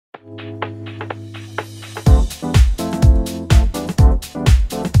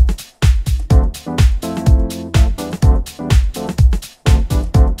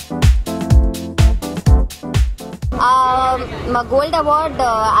Gold award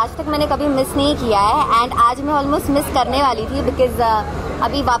आज तक मैंने कभी मिस नहीं किया है एंड आज मैं ऑलमोस्ट मिस करने वाली थी बिकॉज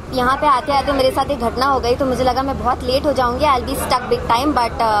अभी यहाँ पे आते आते मेरे साथ एक घटना हो गई तो मुझे लगा मैं बहुत लेट हो जाऊंगी, I will be stuck big time,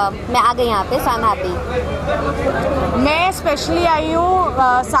 but मैं आ गई यहाँ पे, सो आई एम हैप्पी। मैं स्पेशली आई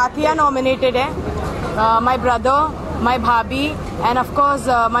हूँ, साथिया नॉमिनेटेड है, माय ब्रदर, माय भाभी एंड ऑफ कोर्स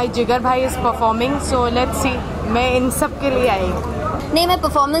माय जिगर भाई is performing, so let's see, मैं इन सब के लिए आई हूँ। नहीं, मैं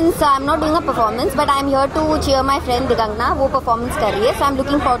performance, I am not doing a performance but I am here to cheer my friend दिगंगना, वो परफॉर्मेंस कर रही है, सो I am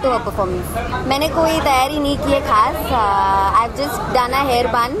looking forward to her performance. मैंने कोई तैयारी नहीं की है खास, I have just done a hair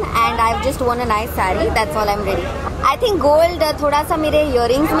बन and I have just Warne a nice sari, that's all, I am ready. I think gold थोड़ा सा मेरे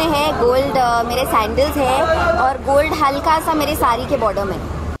इयररिंग्स में है, गोल्ड मेरे सैंडल्स है और गोल्ड हल्का सा मेरे साड़ी के बॉर्डर में।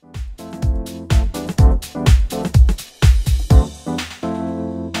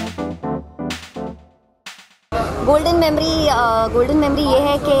 गोल्डन मेमोरी ये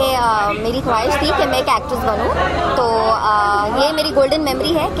है कि मेरी ख्वाहिश थी कि मैं एक एक्ट्रेस बनूं, तो ये मेरी गोल्डन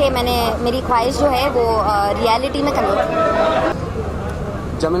मेमोरी है कि मेरी ख्वाहिश जो है वो रियलिटी में कन्वर्ट की।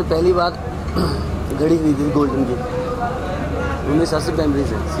 जब मैंने पहली बार घड़ी खरीदी थी गोल्डन की, वो मेरी सबसे मेमोरीज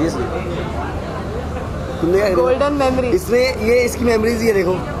है, सीरियसली। गोल्डन मेमोरी इसमें ये इसकी मेमोरीज ये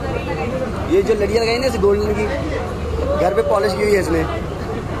देखो, ये जो लड़ियाँ लगाई ना इसे गोल्डन की, घर पे पॉलिश की हुई है इसने।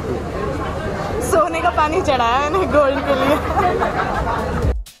 सोने का पानी चढ़ाया मैंने गोल्ड के लिए।